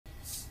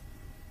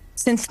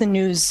Since the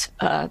news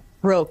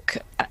broke,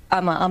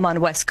 I'm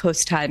on West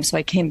Coast time, so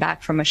I came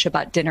back from a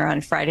Shabbat dinner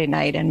on Friday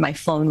night, and my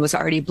phone was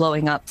already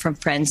blowing up from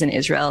friends in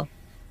Israel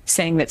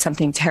saying that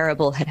something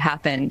terrible had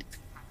happened.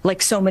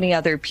 Like so many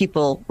other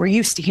people, we're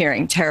used to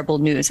hearing terrible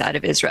news out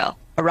of Israel.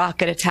 A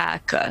rocket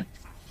attack, an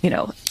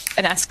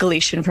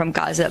escalation from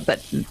Gaza.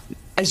 But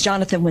as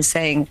Jonathan was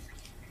saying,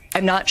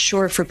 I'm not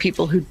sure for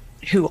people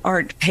who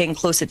aren't paying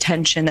close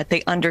attention that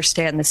they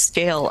understand the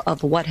scale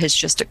of what has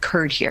just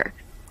occurred here.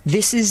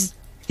 This is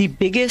the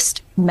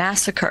biggest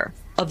massacre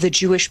of the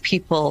Jewish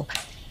people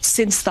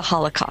since the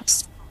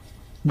Holocaust.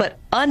 But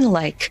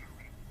unlike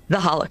the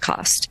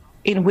Holocaust,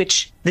 in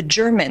which the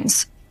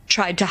Germans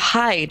tried to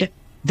hide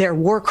their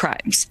war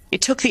crimes,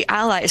 it took the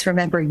Allies,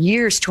 remember,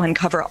 years to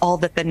uncover all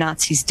that the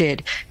Nazis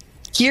did.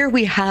 Here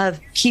we have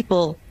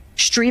people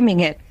streaming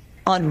it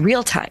on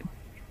real time,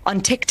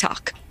 on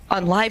TikTok,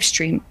 on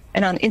Livestream,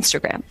 and on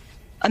Instagram.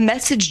 A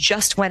message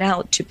just went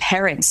out to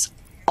parents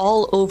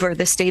all over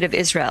the state of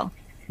Israel,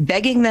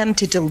 begging them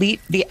to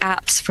delete the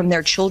apps from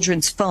their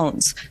children's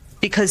phones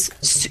because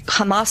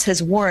Hamas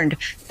has warned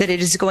that it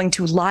is going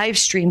to live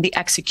stream the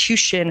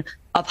execution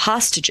of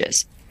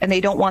hostages, and they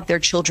don't want their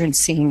children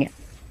seeing it.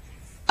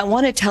 I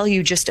want to tell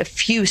you just a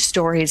few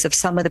stories of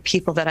some of the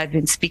people that I've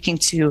been speaking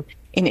to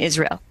in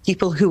Israel,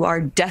 people who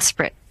are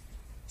desperate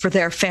for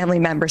their family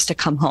members to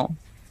come home.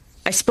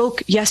 I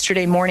spoke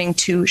yesterday morning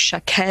to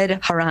Shaked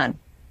Haran.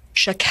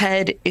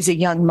 Shaked is a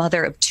young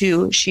mother of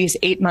two. She is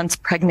 8 months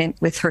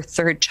pregnant with her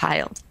third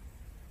child.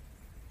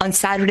 On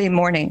Saturday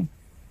morning,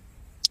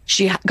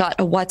 she got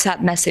a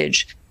WhatsApp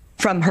message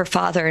from her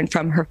father and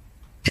from her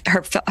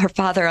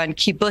father on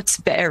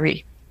Kibbutz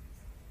Bari.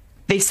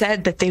 They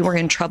said that they were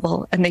in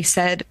trouble, and they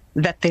said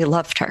that they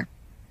loved her.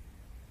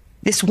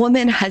 This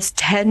woman has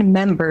 10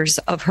 members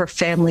of her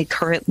family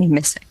currently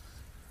missing.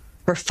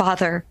 Her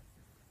father,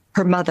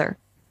 her mother,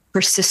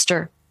 her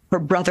sister, her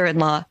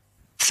brother-in-law,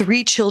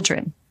 3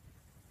 children.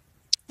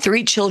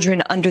 3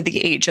 children under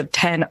the age of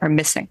 10 are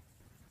missing.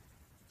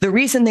 The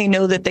reason they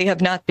know that they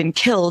have not been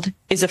killed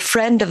is a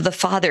friend of the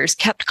father's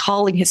kept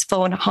calling his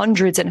phone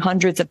hundreds and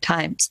hundreds of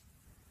times.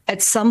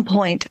 At some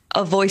point,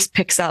 a voice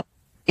picks up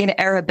in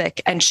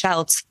Arabic and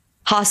shouts,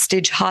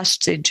 "Hostage,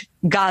 hostage,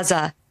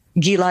 Gaza,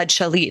 Gilad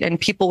Shalit." And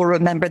people will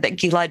remember that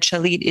Gilad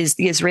Shalit is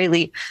the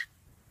Israeli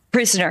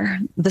prisoner,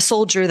 the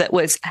soldier that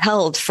was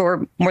held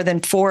for more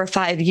than 4 or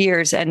 5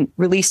 years and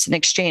released in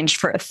exchange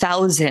for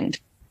 1,000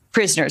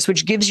 prisoners,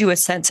 which gives you a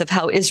sense of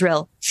how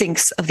Israel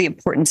thinks of the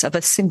importance of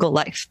a single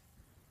life.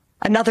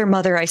 Another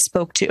mother I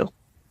spoke to,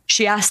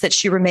 she asked that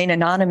she remain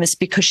anonymous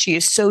because she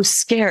is so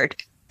scared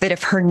that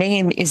if her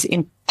name is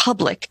in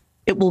public,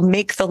 it will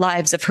make the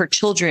lives of her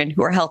children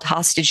who are held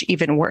hostage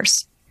even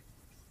worse.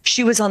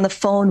 She was on the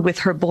phone with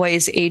her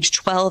boys aged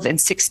 12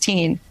 and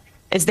 16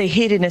 as they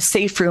hid in a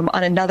safe room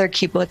on another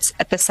kibbutz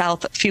at the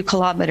south, a few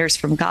kilometers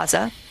from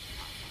Gaza.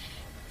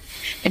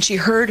 And she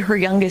heard her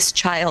youngest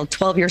child,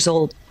 12 years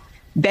old,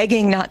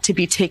 begging not to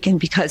be taken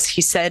because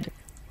he said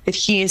that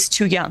he is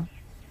too young.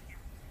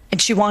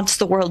 And she wants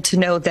the world to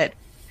know that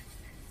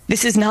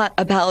this is not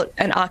about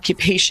an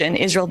occupation.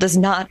 Israel does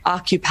not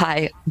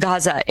occupy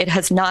Gaza. It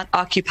has not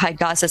occupied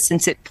Gaza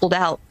since it pulled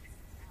out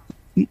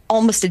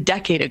almost a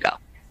decade ago,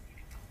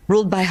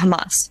 ruled by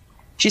Hamas.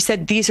 She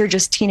said, these are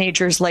just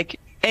teenagers like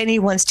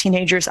anyone's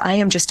teenagers. I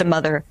am just a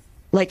mother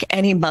like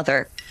any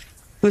mother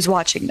who's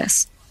watching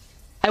this.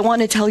 I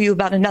want to tell you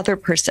about another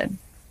person,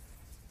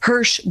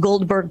 Hirsch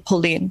Goldberg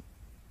Polin.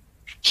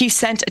 He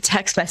sent a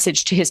text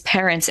message to his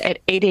parents at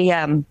 8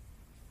 a.m.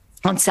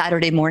 on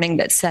Saturday morning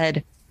that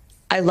said,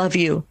 "I love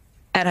you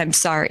and I'm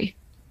sorry."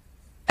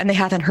 And they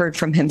haven't heard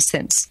from him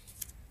since.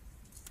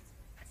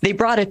 They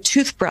brought a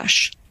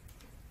toothbrush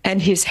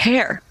and his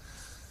hair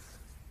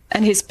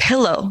and his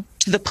pillow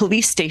to the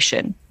police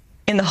station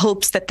in the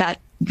hopes that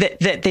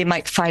they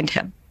might find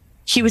him.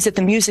 He was at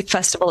the music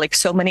festival like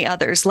so many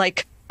others,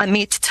 like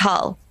Amit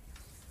Tal.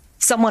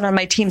 Someone on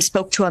my team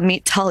spoke to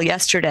Amit Tal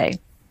yesterday.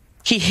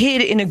 He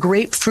hid in a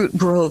grapefruit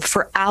grove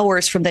for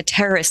hours from the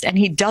terrorist, and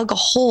he dug a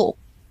hole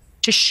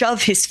to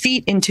shove his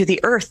feet into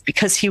the earth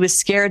because he was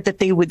scared that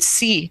they would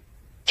see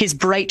his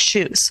bright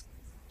shoes.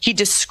 He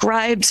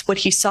describes what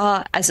he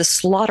saw as a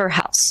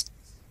slaughterhouse,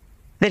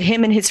 that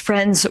him and his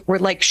friends were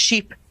like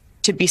sheep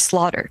to be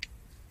slaughtered.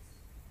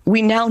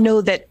 We now know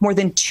that more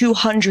than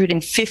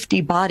 250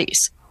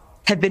 bodies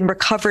have been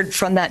recovered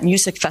from that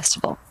music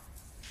festival.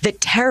 The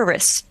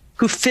terrorists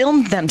who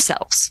filmed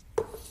themselves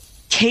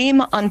came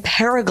on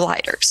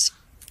paragliders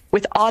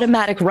with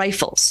automatic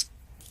rifles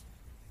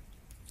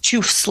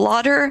to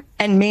slaughter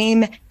and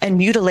maim and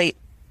mutilate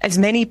as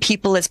many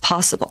people as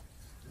possible.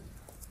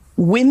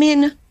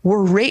 Women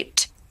were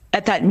raped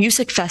at that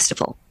music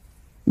festival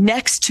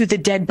next to the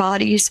dead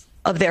bodies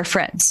of their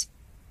friends.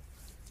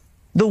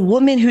 The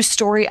woman whose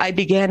story I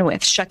began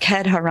with, Shaked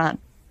Haran,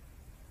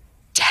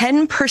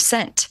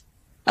 10%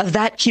 of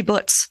that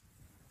kibbutz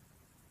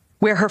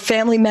where her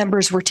family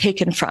members were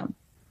taken from,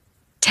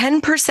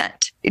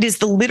 10%, it is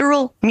the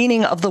literal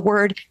meaning of the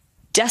word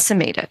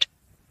decimated,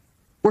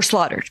 were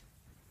slaughtered.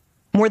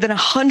 More than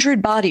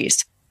 100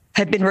 bodies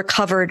have been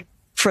recovered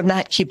from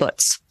that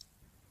kibbutz.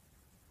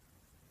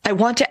 I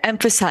want to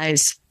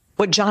emphasize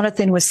what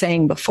Jonathan was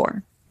saying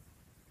before.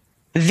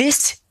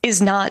 This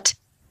is not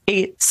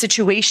a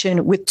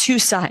situation with two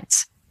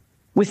sides,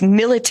 with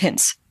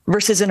militants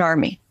versus an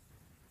army.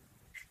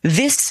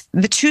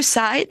 The two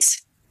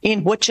sides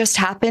in what just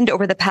happened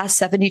over the past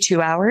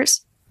 72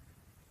 hours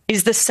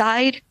is the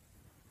side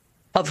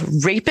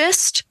of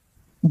rapist,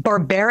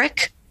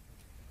 barbaric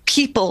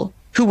people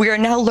who we are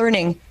now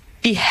learning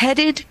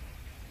beheaded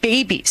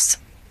babies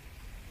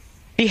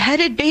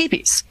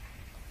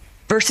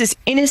versus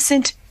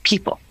innocent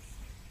people.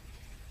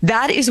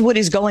 That is what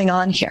is going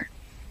on here.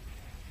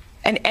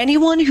 And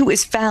anyone who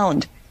is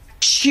found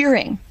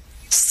cheering,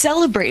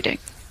 celebrating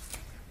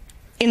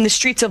in the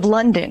streets of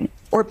London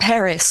or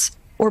Paris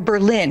or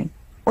Berlin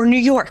or New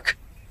York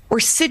or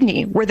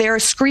Sydney, where they are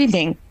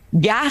screaming,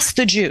 "Gas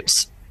the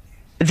Jews,"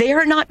 they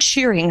are not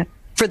cheering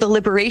for the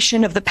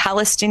liberation of the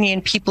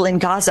Palestinian people in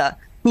Gaza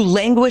who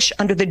languish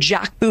under the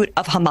jackboot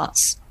of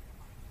Hamas.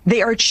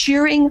 They are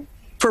cheering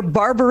for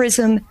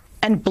barbarism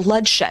and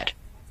bloodshed.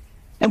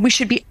 And we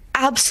should be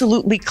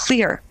absolutely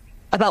clear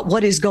about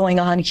what is going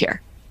on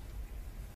here.